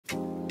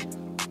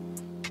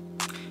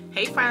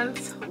Hey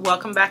friends,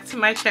 welcome back to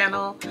my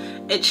channel.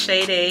 It's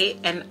Shay Day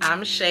and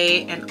I'm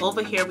Shay, and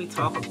over here we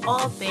talk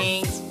all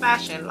things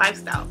fashion,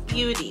 lifestyle,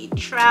 beauty,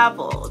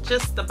 travel,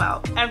 just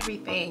about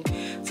everything.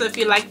 So if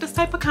you like this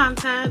type of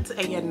content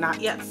and you're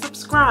not yet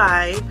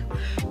subscribed,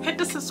 hit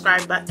the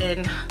subscribe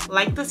button,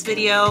 like this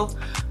video,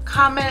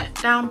 comment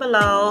down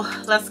below.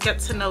 Let's get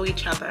to know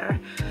each other.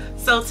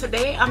 So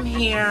today I'm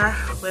here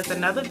with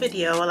another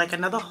video, like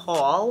another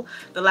haul.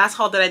 The last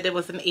haul that I did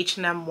was an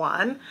H&M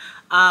one,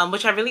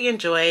 which I really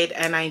enjoyed,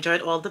 and I enjoyed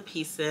all the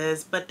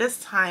pieces. But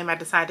this time I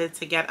decided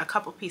to get a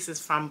couple pieces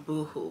from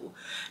BOOHOO.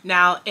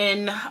 Now,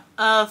 in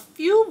a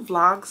few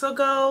vlogs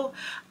ago,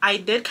 I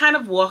did kind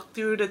of walk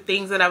through the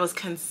things that I was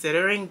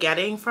considering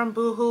getting from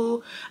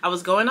BOOHOO. I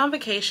was going on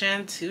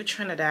vacation to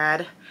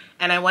Trinidad,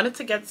 and I wanted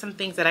to get some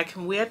things that I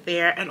can wear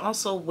there and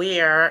also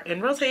wear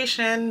in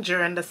rotation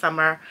during the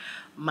summer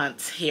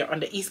months here on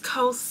the East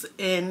Coast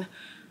in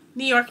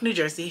New York, New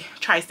Jersey,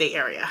 tri-state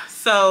area.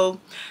 So,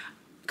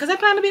 because I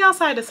plan to be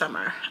outside this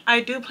summer.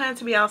 I do plan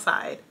to be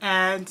outside.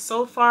 And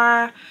so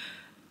far,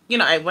 you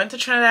know, I went to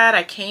Trinidad,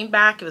 I came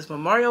back, it was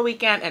Memorial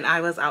weekend, and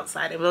I was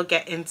outside. And we'll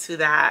get into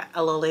that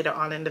a little later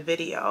on in the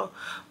video.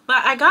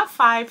 But I got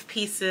 5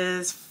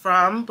 pieces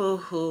from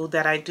BOOHOO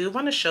that I do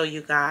want to show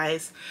you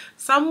guys.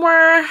 Some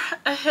were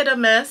a hit or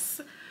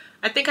miss.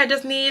 I think I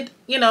just need,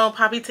 you know,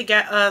 probably to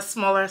get a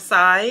smaller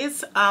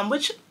size,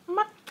 which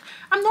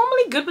I'm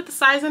normally good with the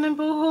sizing in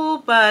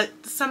BOOHOO,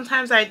 but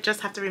sometimes I just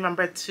have to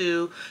remember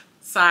to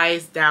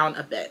size down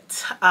a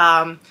bit.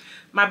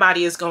 My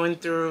body is going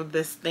through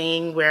this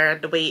thing where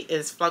the weight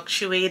is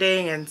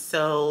fluctuating, and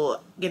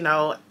so, you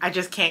know, I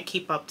just can't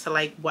keep up to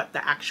like what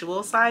the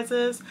actual size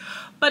is.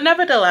 But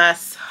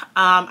nevertheless,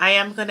 I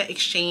am going to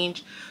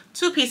exchange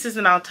 2 pieces,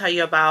 and I'll tell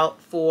you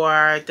about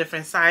for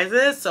different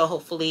sizes. So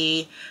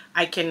hopefully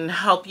I can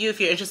help you.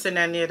 If you're interested in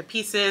any of the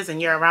pieces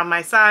and you're around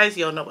my size,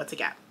 you'll know what to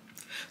get.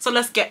 So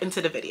let's get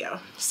into the video.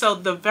 So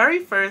the very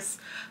first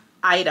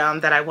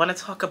item that I want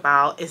to talk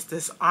about is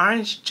this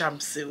orange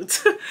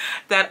jumpsuit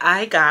that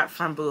I got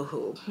from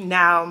BOOHOO.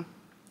 Now,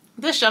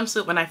 this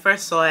jumpsuit, when I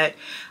first saw it,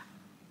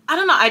 I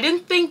don't know, I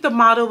didn't think the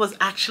model was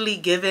actually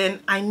given.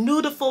 I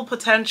knew the full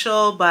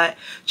potential, but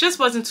just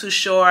wasn't too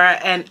sure.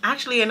 And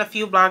actually in a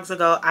few vlogs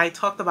ago, I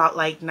talked about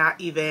like not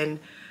even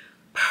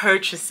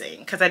purchasing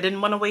because I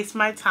didn't want to waste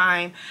my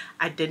time.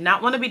 I did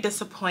not want to be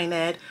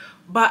disappointed,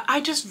 but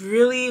I just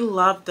really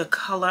loved the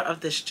color of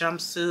this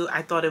jumpsuit.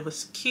 I thought it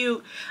was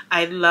cute.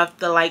 I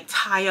loved the like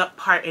tie up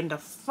part in the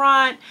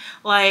front.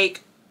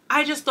 Like,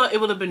 I just thought it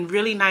would have been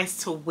really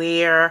nice to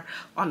wear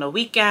on the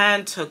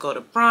weekend, to go to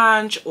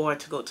brunch or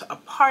to go to a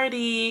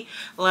party.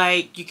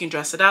 Like, you can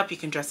dress it up, you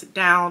can dress it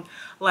down.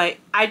 Like,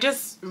 I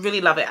just really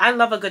love it. I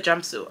love a good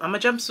jumpsuit. I'm a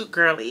jumpsuit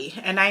girly,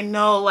 and I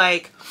know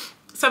like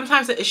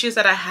sometimes the issues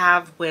that I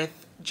have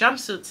with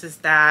jumpsuits is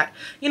that,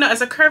 you know,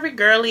 as a curvy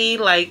girly,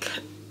 like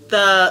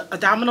the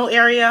abdominal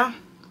area,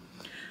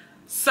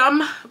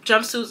 some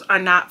jumpsuits are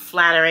not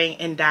flattering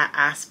in that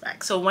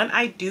aspect. So when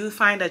I do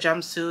find a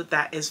jumpsuit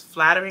that is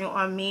flattering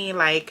on me,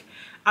 like,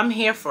 I'm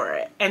here for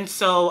it. And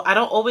so I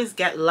don't always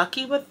get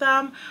lucky with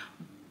them,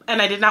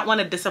 and I did not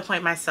want to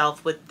disappoint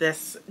myself with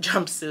this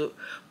jumpsuit.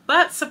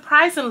 But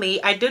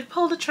surprisingly, I did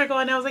pull the trigger,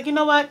 and I was like, you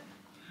know what,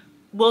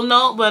 we'll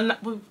know,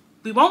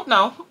 we won't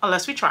know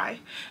unless we try.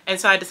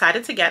 And so I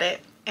decided to get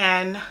it,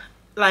 and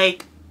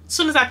like as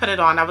soon as I put it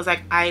on, I was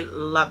like, I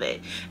love it.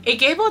 It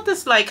gave out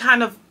this like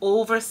kind of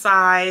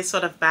oversized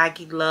sort of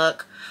baggy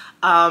look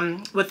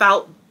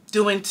without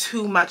doing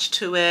too much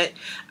to it.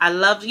 I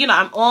love, you know,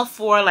 I'm all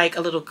for like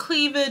a little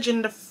cleavage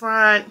in the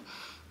front,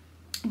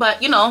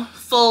 but you know,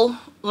 full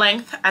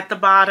length at the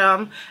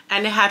bottom,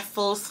 and it had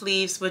full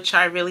sleeves, which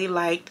I really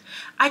liked.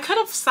 I could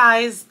have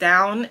sized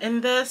down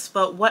in this,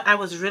 but what I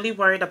was really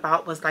worried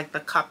about was like the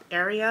cup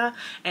area,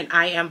 and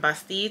I am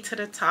busty to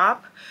the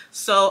top,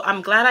 so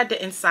I'm glad I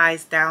didn't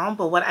size down.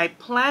 But what I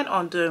plan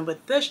on doing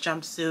with this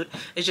jumpsuit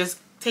is just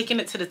taking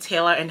it to the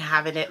tailor and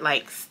having it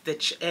like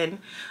stitch in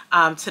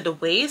to the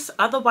waist.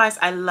 Otherwise,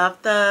 I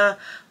love the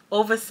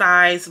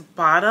oversized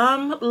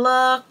bottom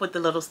look with the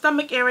little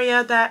stomach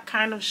area that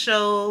kind of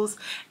shows,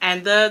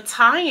 and the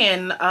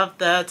tie-in of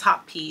the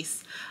top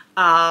piece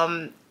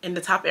in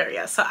the top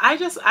area. So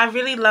I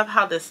really love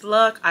how this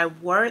look. I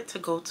wore it to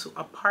go to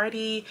a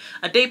party,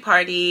 a day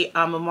party,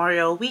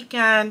 Memorial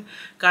weekend.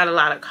 Got a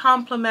lot of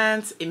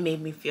compliments. It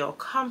made me feel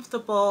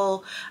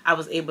comfortable. I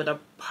was able to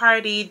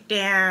party,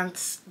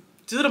 dance,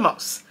 do the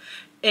most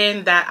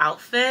in that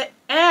outfit.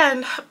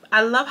 And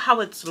I love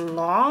how it's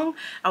long.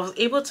 I was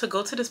able to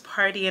go to this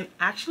party and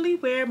actually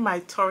wear my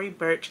Tory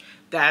Burch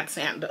dad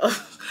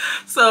sandals.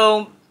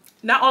 So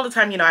not all the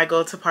time, you know, I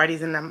go to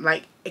parties and I'm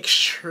like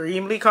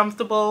extremely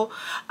comfortable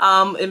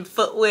in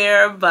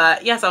footwear,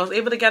 but yes, I was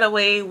able to get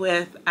away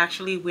with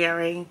actually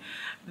wearing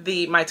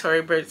my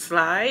Tory Burch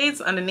slides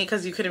underneath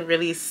because you couldn't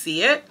really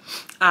see it,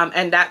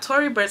 and that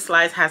Tory Burch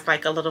slides has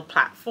like a little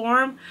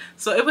platform,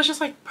 so it was just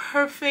like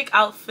perfect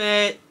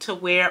outfit to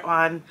wear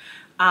on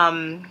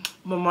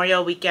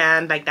Memorial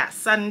weekend, like that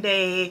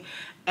Sunday.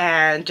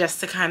 and just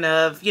to kind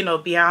of, you know,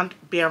 be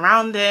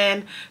around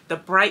in the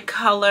bright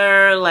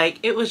color. Like,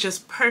 it was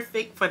just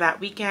perfect for that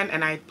weekend,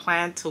 and I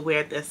plan to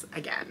wear this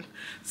again.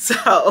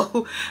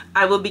 So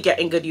I will be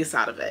getting good use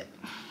out of it.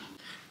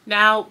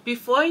 Now,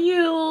 before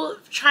you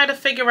try to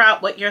figure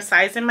out what your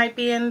sizing might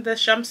be in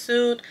this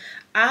jumpsuit,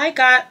 I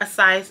got a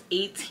size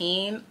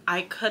 18.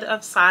 I could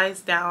have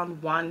sized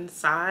down one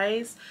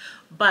size,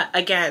 but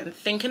again,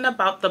 thinking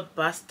about the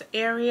bust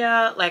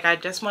area, like, I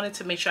just wanted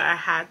to make sure I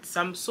had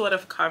some sort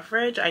of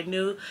coverage. I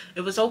knew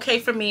it was okay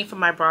for me for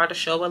my bra to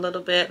show a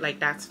little bit, like,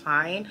 that's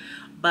fine,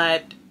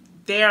 but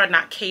they are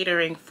not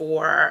catering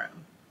for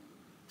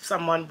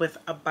someone with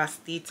a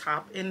busty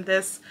top in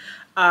this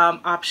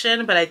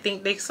option, but I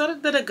think they sort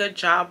of did a good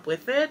job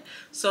with it.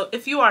 So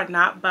if you are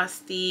not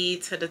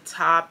busty to the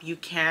top, you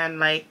can,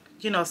 like,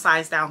 you know,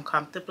 size down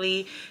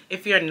comfortably.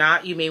 If you're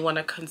not, you may want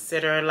to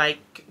consider,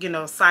 like, you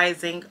know,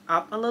 sizing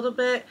up a little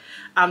bit,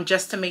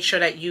 just to make sure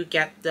that you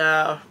get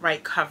the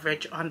right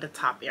coverage on the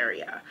top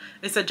area.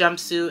 It's a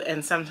jumpsuit,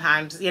 and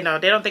sometimes, you know,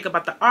 they don't think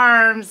about the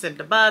arms and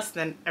the bust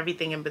and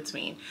everything in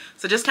between.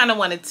 So just kind of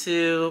wanted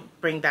to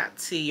bring that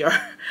to your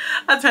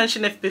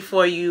attention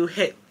before you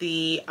hit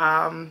the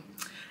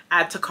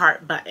add to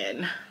cart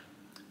button.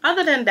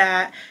 Other than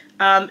that,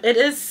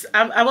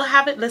 I will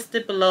have it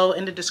listed below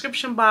in the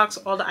description box.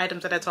 All the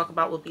items that I talk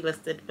about will be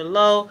listed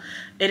below.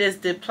 It is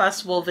the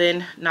plus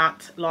woven,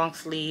 not long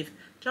sleeve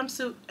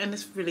jumpsuit, and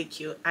it's really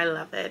cute. I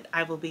love it.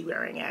 I will be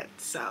wearing it.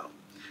 So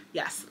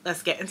yes,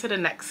 let's get into the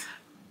next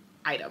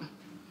item.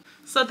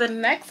 So the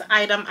next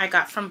item I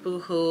got from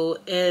BOOHOO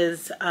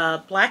is a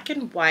black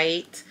and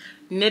white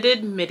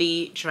knitted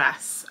midi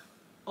dress.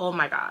 Oh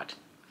my God,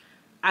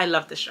 I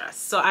love this dress.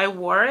 So I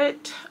wore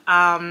it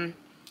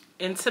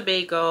in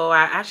Tobago.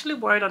 I actually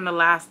wore it on the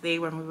last day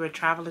when we were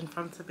traveling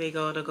from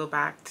Tobago to go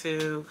back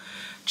to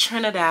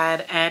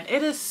Trinidad, and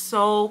it is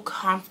so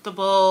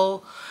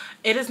comfortable.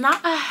 It is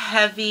not a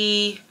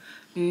heavy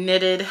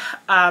knitted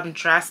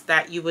dress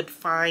that you would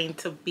find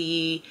to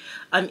be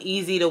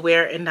uneasy to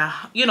wear in the,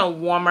 you know,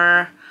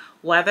 warmer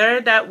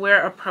weather that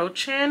we're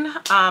approaching,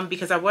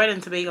 because I wore it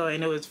in Tobago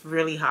and it was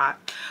really hot.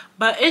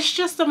 But it's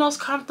just the most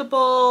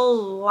comfortable,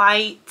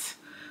 light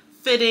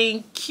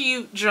fitting,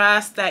 cute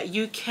dress that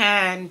you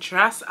can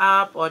dress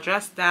up or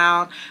dress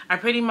down. I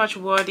pretty much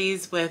wore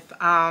these with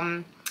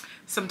some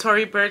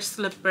Tory Burch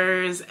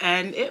slippers,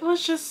 and it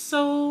was just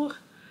so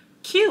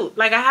cute.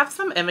 Like, I have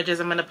some images,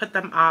 I'm gonna put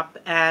them up,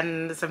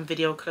 and some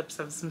video clips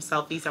of some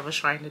selfies I was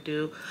trying to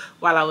do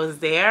while I was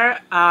there.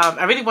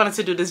 I really wanted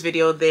to do this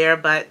video there,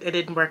 but it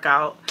didn't work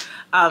out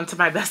to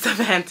my best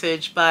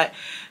advantage. But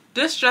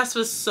this dress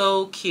was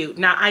so cute.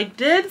 Now, I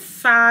did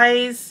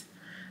size,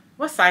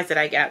 what size did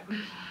I get?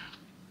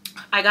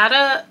 I got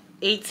a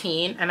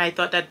 18, and I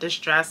thought that this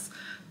dress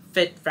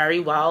fit very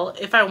well.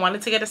 If I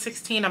wanted to get a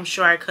 16, I'm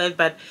sure I could,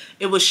 but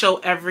it would show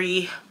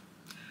every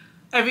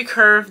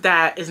curve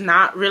that is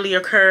not really a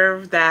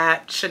curve,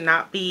 that should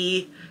not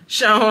be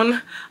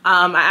shown.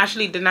 I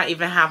actually did not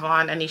even have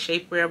on any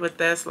shapewear with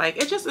this. Like,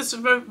 it's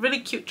a really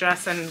cute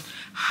dress, and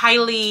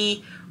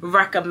highly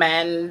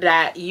recommend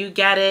that you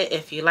get it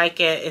if you like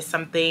it. It's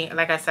something,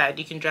 like I said,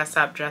 you can dress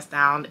up, dress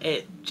down.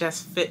 It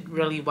just fit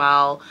really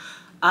well.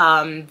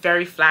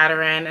 Very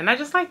flattering, and I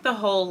just like the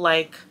whole,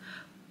 like,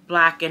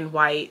 black and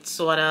white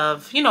sort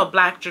of, you know,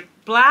 black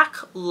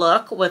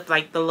look with,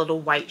 like, the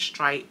little white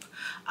stripe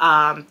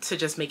to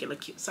just make it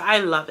look cute. So I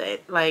love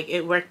it. Like,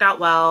 it worked out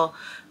well.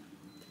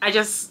 I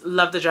just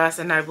love the dress,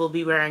 and I will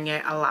be wearing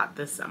it a lot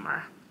this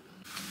summer.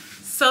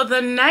 So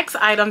the next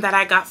item that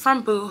I got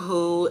from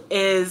BOOHOO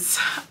is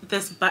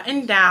this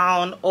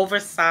button-down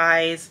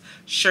oversized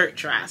shirt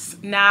dress.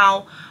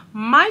 Now,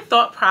 my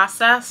thought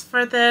process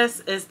for this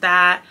is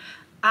that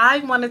I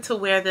wanted to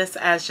wear this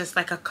as just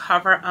like a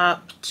cover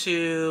up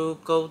to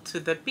go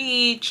to the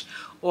beach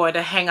or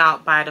to hang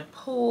out by the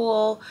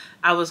pool.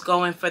 I was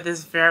going for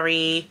this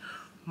very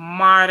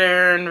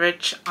modern,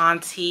 rich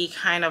auntie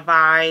kind of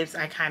vibes.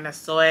 I kind of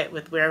saw it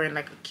with wearing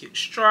like a cute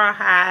straw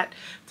hat,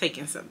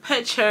 taking some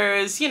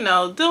pictures, you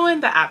know,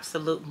 doing the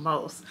absolute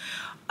most.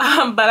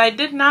 But I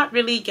did not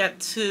really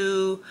get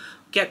to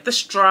get the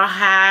straw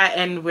hat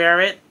and wear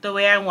it the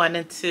way I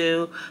wanted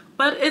to.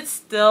 But it's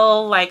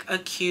still like a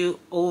cute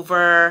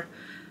oversized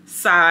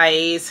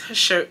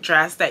shirt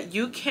dress that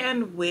you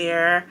can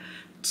wear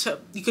to,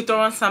 you could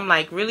throw on some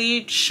like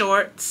really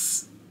short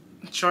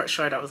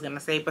I was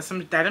gonna say, but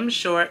some denim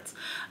shorts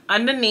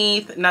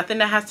underneath, nothing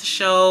that has to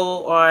show,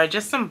 or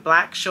just some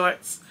black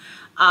shorts,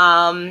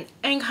 and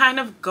kind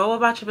of go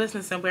about your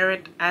business and wear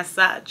it as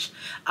such.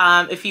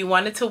 If you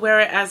wanted to wear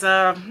it as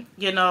a,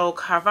 you know,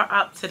 cover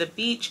up to the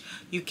beach,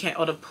 you can,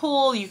 or the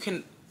pool, you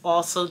can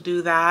also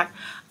do that.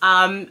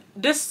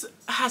 This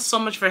has so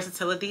much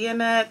versatility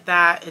in it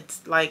that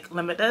it's like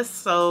limitless,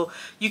 so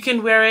you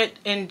can wear it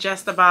in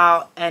just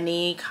about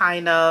any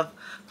kind of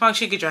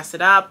function. You could dress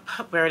it up,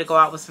 wear it to go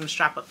out with some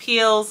strap up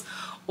heels,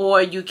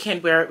 or you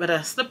can wear it with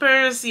a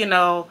slippers, you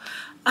know,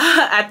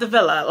 at the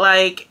villa.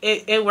 Like,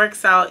 it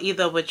works out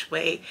either which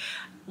way.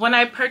 When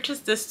I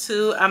purchased this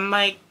too,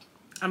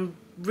 I'm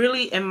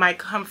really in my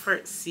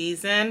comfort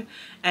season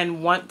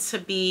and want to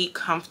be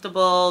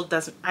comfortable.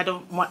 I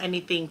don't want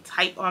anything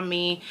tight on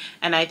me,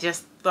 and I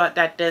just thought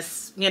that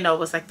this, you know,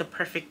 was like the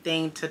perfect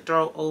thing to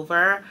throw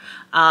over,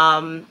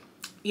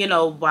 you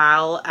know,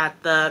 while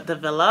at the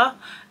villa.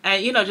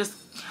 And, you know, just,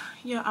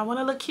 you know, I want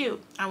to look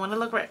cute, I want to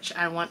look rich,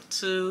 I want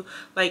to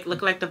like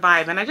look like the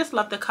vibe, and I just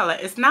love the color.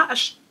 It's not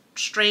a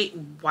straight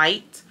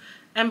white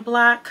and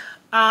black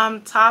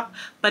top,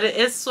 but it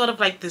is sort of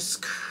like this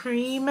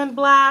cream and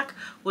black,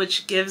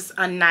 which gives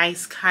a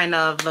nice kind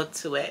of look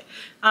to it.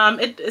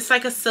 It's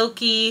like a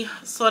silky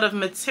sort of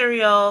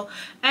material,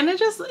 and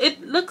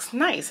it looks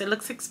nice. It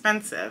looks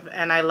expensive,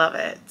 and I love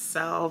it.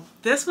 So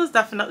this was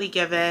definitely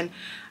given.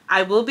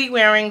 I will be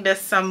wearing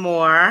this some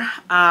more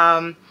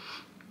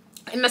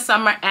in the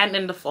summer and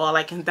in the fall.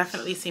 I can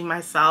definitely see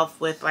myself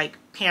with like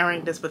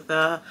pairing this with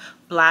the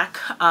black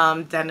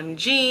denim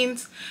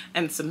jeans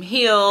and some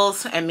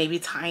heels, and maybe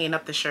tying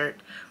up the shirt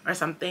or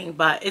something.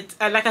 But it's,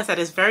 like I said,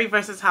 it's very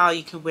versatile.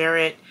 You can wear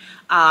it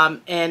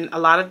in a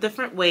lot of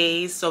different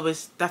ways, so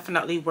it's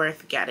definitely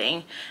worth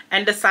getting.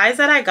 And the size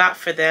that I got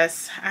for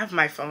this, I have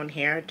my phone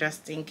here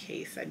just in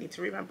case I need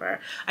to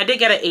remember. I did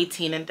get an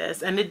 18 in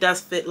this, and it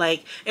does fit.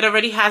 Like, it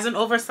already has an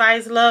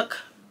oversized look,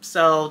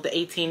 so the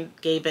 18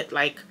 gave it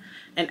like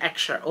an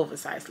extra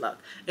oversized look.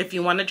 If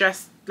you want to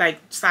dress like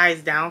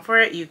size down for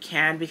it, you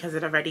can, because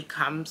it already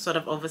comes sort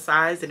of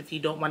oversized, and if you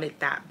don't want it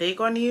that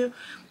big on you,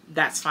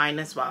 that's fine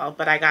as well.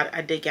 But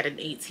I did get an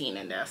 18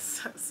 in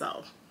this,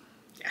 so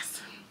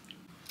yes.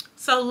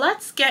 So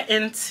let's get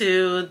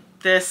into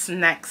this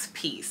next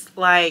piece.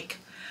 Like,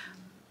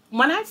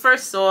 when I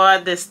first saw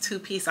this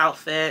two-piece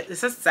outfit,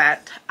 it's a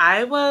set,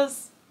 I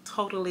was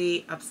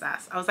totally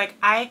obsessed. I was like,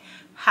 I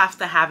have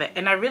to have it,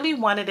 and I really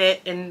wanted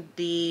it in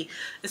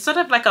it's sort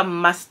of like a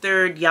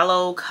mustard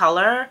yellow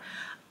color,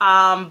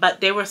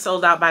 but they were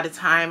sold out by the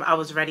time I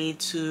was ready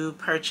to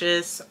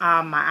purchase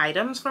my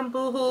items from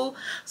Boohoo.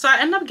 So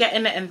I ended up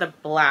getting it in the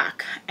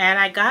black, and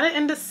I got it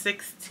in the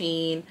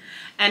 16.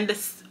 And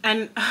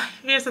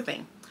here's the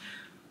thing,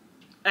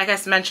 like I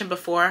mentioned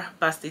before,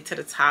 busty to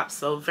the top,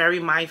 so very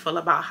mindful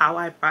about how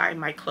I buy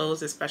my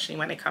clothes, especially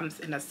when it comes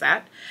in a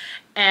set.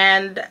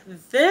 And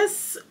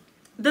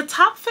the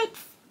top fit.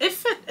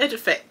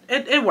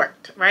 It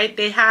worked, right?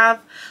 They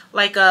have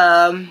like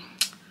a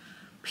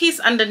piece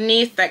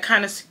underneath that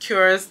kind of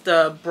secures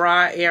the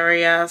bra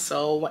area,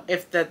 so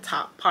if the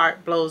top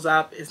part blows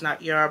up, it's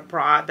not your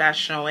bra that's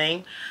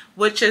showing,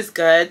 which is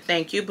good.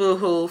 Thank you,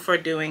 Boohoo, for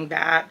doing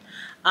that.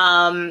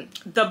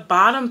 The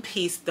bottom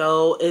piece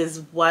though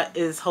is what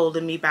is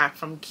holding me back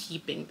from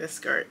keeping the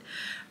skirt.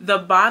 The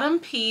bottom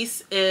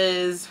piece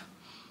is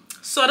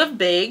sort of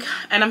big,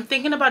 and I'm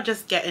thinking about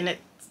just getting it,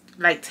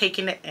 like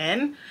taking it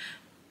in.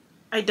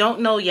 I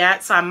don't know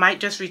yet, so I might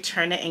just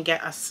return it and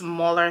get a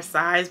smaller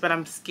size, but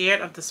I'm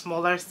scared of the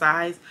smaller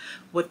size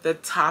with the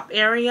top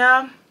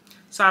area.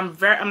 So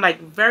I'm like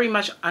very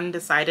much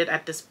undecided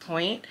at this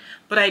point,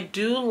 but I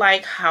do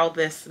like how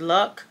this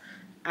look.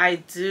 I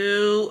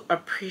do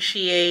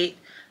appreciate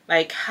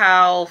like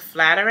how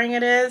flattering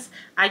it is.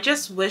 I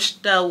just wish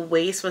the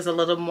waist was a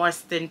little more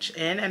cinched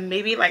in, and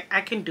maybe like I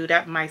can do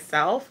that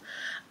myself.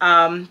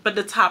 But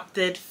the top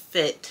did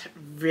fit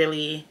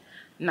really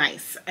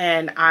nice,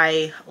 and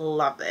I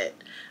love it.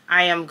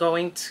 I am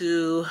going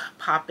to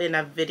pop in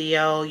a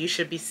video, you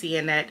should be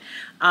seeing it,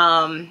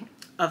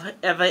 of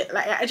it.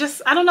 Like,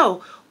 I don't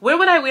know, where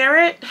would I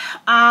wear it?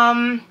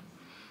 I'm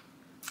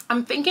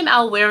thinking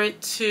I'll wear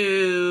it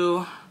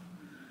to,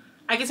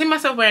 I can see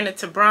myself wearing it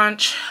to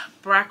brunch,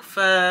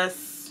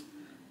 breakfast,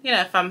 you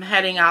know, if I'm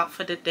heading out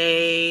for the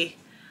day,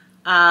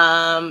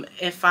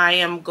 if I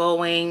am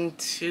going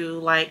to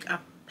like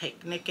a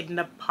picnic in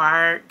the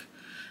park,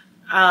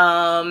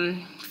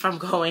 if I'm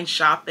going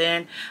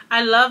shopping.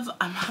 I'm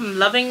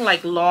loving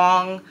like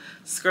long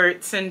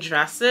skirts and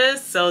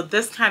dresses, so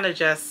this kind of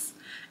just,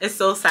 it's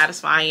so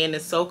satisfying,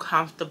 it's so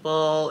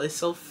comfortable, it's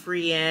so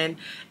freeing.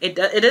 It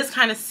is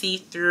kind of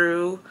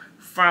see-through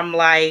from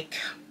like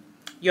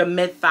your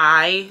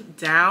mid-thigh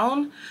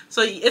down,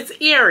 so it's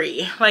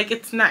airy, like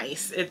it's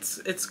nice,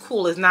 it's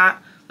cool. It's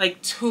not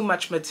like too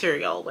much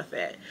material with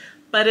it,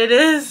 but it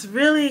is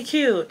really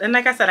cute. And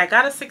like I said, I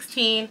got a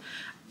 16.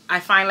 I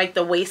find like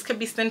the waist could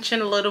be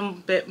cinching a little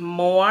bit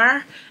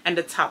more, and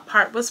the top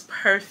part was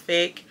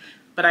perfect,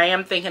 but I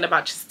am thinking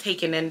about just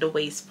taking in the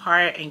waist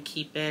part and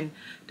keeping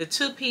the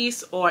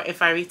two-piece, or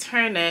if I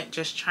return it,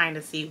 just trying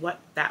to see what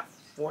that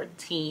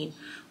 14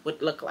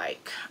 would look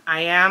like.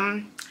 I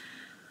am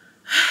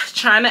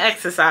trying to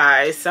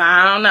exercise, so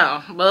I don't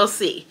know, we'll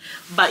see.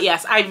 But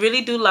yes, I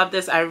really do love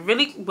this. I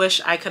really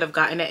wish I could have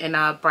gotten it in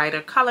a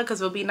brighter color,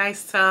 because it would be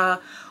nice to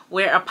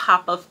wear a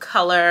pop of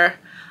color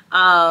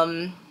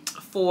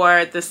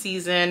for the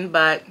season,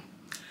 but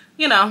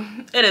you know,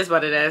 it is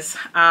what it is.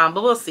 But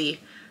we'll see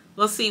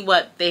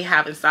what they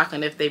have in stock,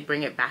 and if they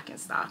bring it back in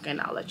stock,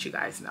 and I'll let you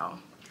guys know.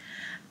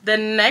 The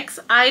next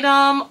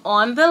item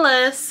on the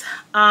list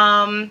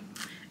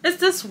is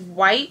this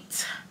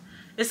white,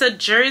 it's a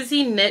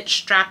jersey knit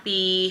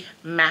strappy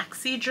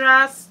maxi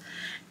dress.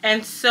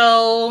 And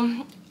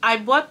so I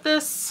bought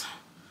this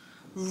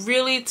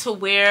really to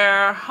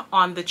wear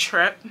on the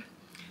trip.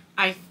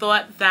 I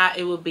thought that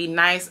it would be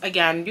nice.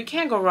 Again, you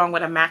can't go wrong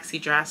with a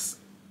maxi dress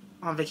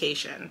on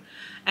vacation.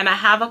 And I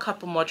have a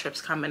couple more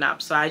trips coming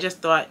up. So I just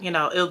thought, you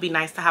know, it would be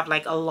nice to have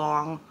like a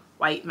long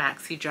white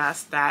maxi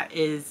dress that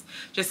is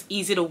just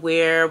easy to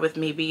wear with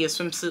maybe a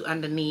swimsuit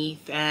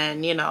underneath,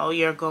 and you know,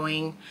 you're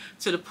going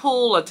to the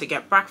pool or to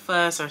get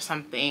breakfast or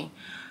something.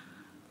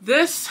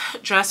 This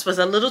dress was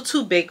a little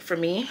too big for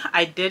me.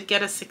 I did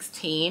get a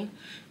 16.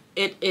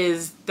 It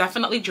is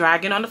definitely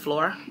dragging on the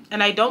floor,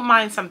 and I don't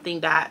mind something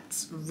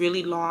that's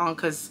really long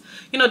because,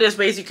 you know, there's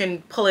ways you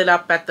can pull it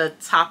up at the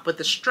top with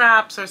the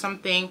straps or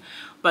something,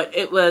 but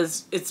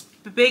it's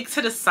big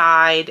to the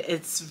side,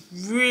 it's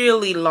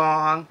really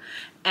long,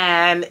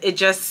 and it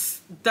just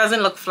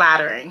doesn't look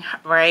flattering,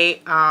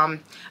 right?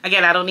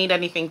 Again, I don't need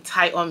anything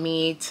tight on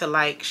me to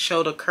like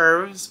show the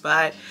curves,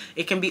 but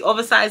it can be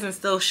oversized and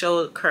still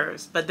show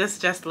curves. But this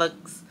just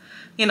looks,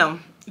 you know,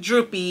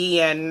 droopy,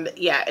 and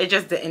yeah, it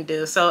just didn't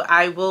do. So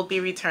I will be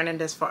returning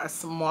this for a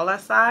smaller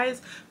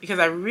size because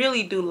I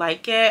really do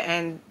like it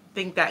and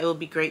think that it will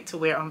be great to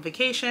wear on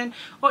vacation,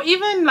 or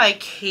even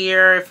like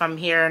here, if I'm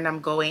here and I'm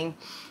going,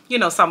 you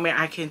know, somewhere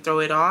I can throw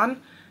it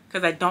on,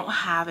 because I don't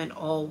have an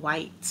all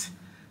white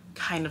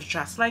kind of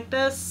dress like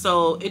this.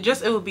 So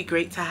it would be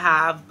great to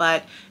have,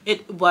 but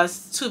it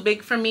was too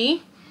big for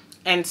me.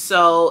 And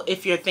so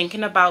if you're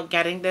thinking about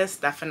getting this,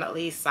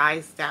 definitely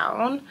size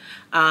down,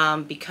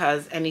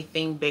 because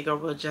anything bigger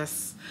will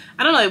just,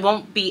 I don't know, it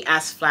won't be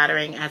as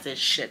flattering as it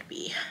should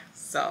be.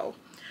 So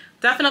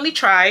definitely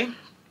try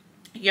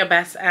your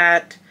best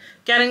at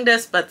getting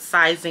this, but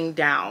sizing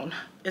down.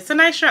 It's a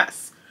nice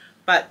dress,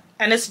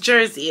 and it's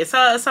jersey. It's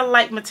a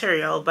light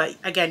material, but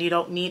again, you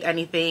don't need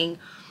anything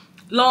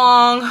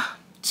long,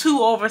 too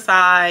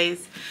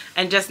oversized,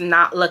 and just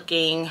not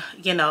looking,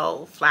 you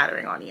know,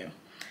 flattering on you.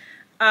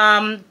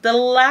 The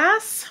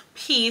last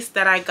piece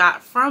that I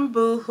got from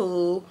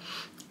BOOHOO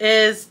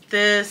is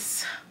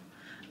this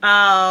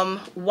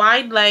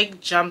wide leg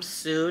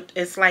jumpsuit.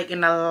 It's like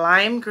in a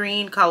lime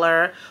green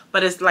color,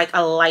 but it's like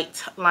a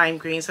light lime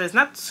green, so it's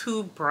not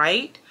too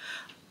bright.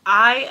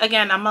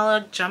 Again, I'm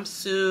a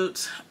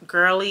jumpsuit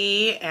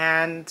girly,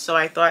 and so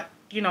I thought,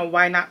 you know,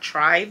 why not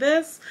try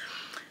this?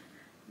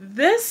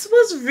 This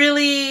was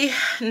really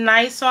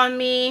nice on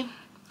me,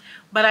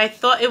 but I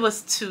thought it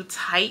was too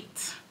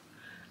tight.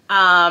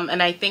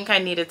 And I think I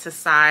needed to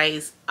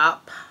size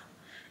up.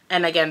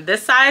 And again,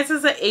 this size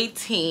is an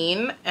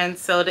 18, and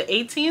so the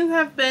 18s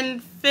have been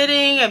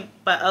fitting,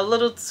 but a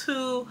little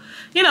too,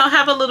 you know,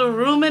 have a little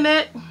room in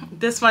it.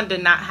 This one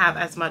did not have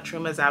as much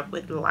room as I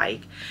would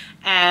like,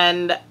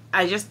 and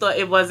I just thought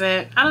it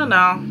wasn't, I don't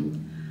know,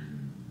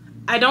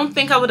 I don't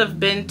think I would have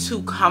been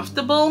too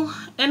comfortable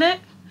in it.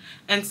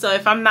 And so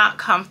if I'm not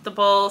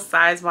comfortable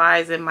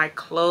size-wise in my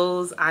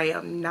clothes, I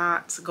am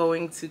not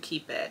going to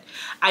keep it.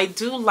 I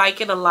do like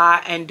it a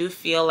lot and do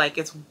feel like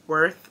it's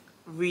worth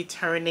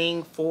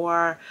returning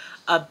for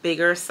a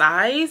bigger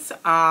size.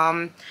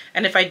 And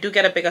if I do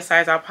get a bigger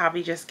size, I'll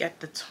probably just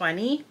get the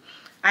 20.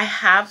 I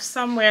have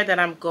somewhere that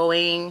I'm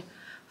going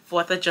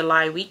 4th of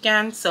July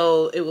weekend,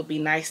 so it would be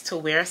nice to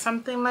wear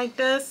something like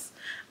this.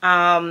 So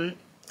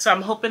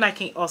I'm hoping I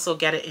can also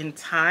get it in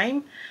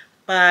time.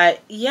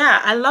 But yeah,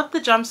 I love the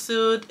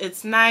jumpsuit.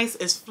 It's nice,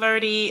 it's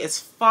flirty, it's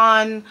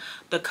fun.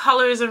 The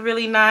colors are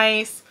really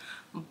nice.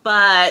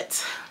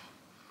 But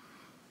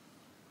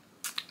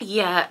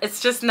yeah, it's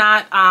just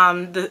not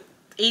the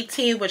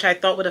 18, which I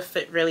thought would have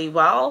fit really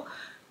well.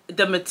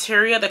 The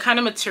material, the kind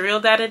of material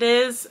that it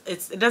is,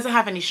 it doesn't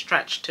have any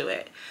stretch to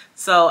it.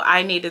 So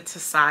I needed to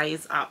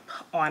size up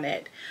on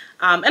it.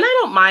 And I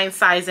don't mind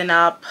sizing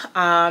up.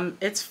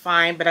 It's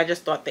fine, but I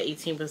just thought the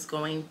 18 was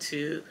going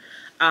to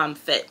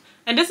fit.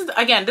 And this is,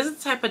 again, this is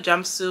the type of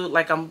jumpsuit,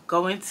 like I'm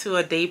going to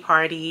a day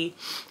party,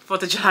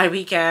 4th of July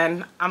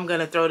weekend, I'm going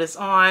to throw this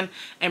on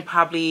and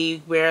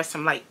probably wear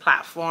some like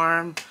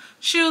platform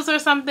shoes or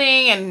something,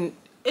 and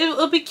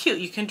it'll be cute.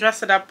 You can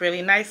dress it up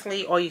really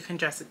nicely, or you can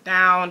dress it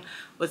down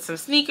with some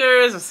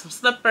sneakers or some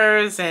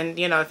slippers. And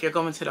you know, if you're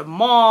going to the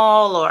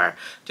mall or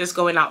just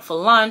going out for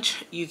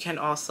lunch, you can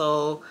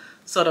also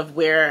sort of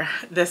wear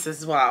this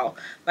as well.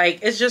 Like,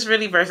 it's just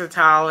really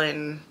versatile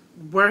and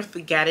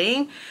worth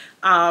getting.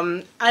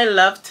 I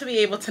love to be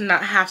able to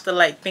not have to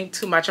like think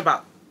too much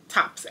about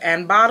tops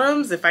and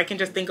bottoms. If I can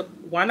just think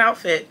of one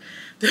outfit,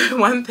 do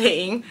one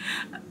thing,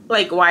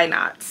 like why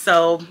not?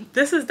 So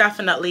this is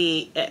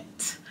definitely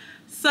it.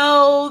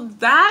 So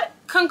that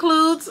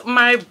concludes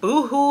my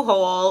BOOHOO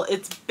haul.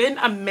 It's been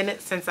a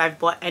minute since I've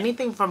bought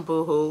anything from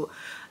BOOHOO.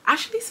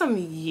 Actually, some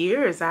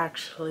years,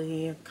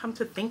 actually, come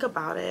to think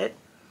about it.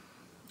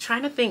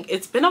 Trying to think,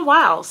 it's been a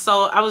while.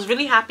 So I was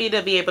really happy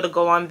to be able to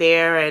go on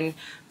there and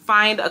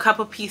find a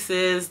couple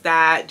pieces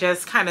that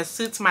just kind of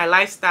suits my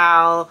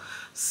lifestyle,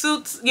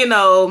 suits, you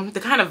know, the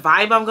kind of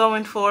vibe I'm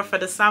going for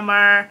the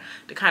summer,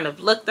 the kind of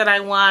look that I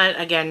want.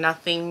 Again,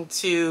 nothing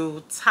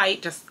too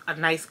tight, just a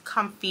nice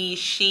comfy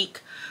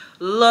chic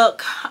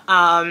look.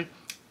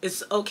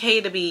 It's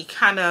okay to be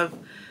kind of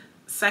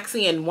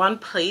sexy in one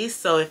place.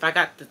 So if I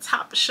got the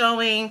top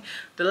showing,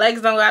 the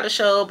legs don't gotta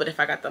show, but if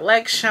I got the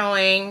legs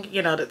showing,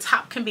 you know, the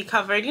top can be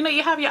covered. You know,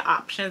 you have your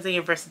options and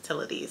your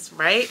versatilities,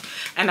 right?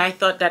 And I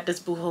thought that this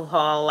Boohoo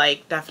haul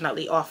like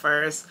definitely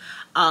offers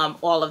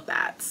all of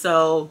that.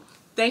 So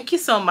thank you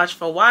so much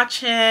for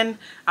watching.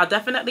 I'll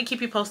definitely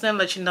keep you posted and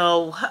let you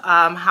know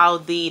how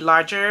the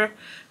larger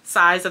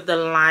size of the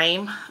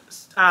lime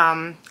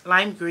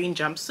green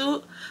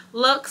jumpsuit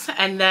looks,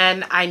 and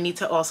then I need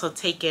to also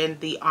take in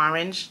the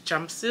orange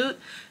jumpsuit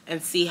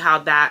and see how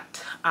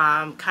that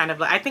kind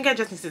of, I think I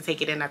just need to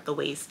take it in at the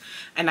waist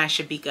and I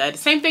should be good.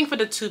 Same thing for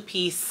the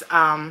two-piece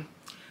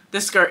the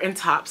skirt and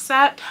top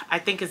set. I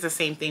think it's the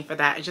same thing for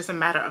that. It's just a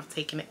matter of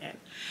taking it in.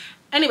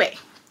 Anyway,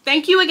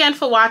 thank you again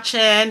for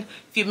watching.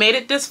 If you made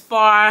it this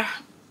far,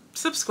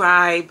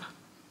 subscribe.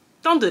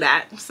 Don't do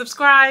that.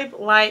 Subscribe,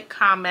 like,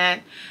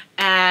 comment,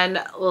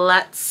 and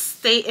let's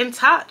stay in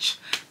touch.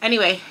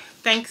 Anyway,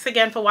 thanks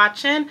again for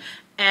watching,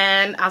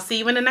 and I'll see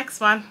you in the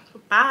next one.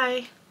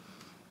 Bye.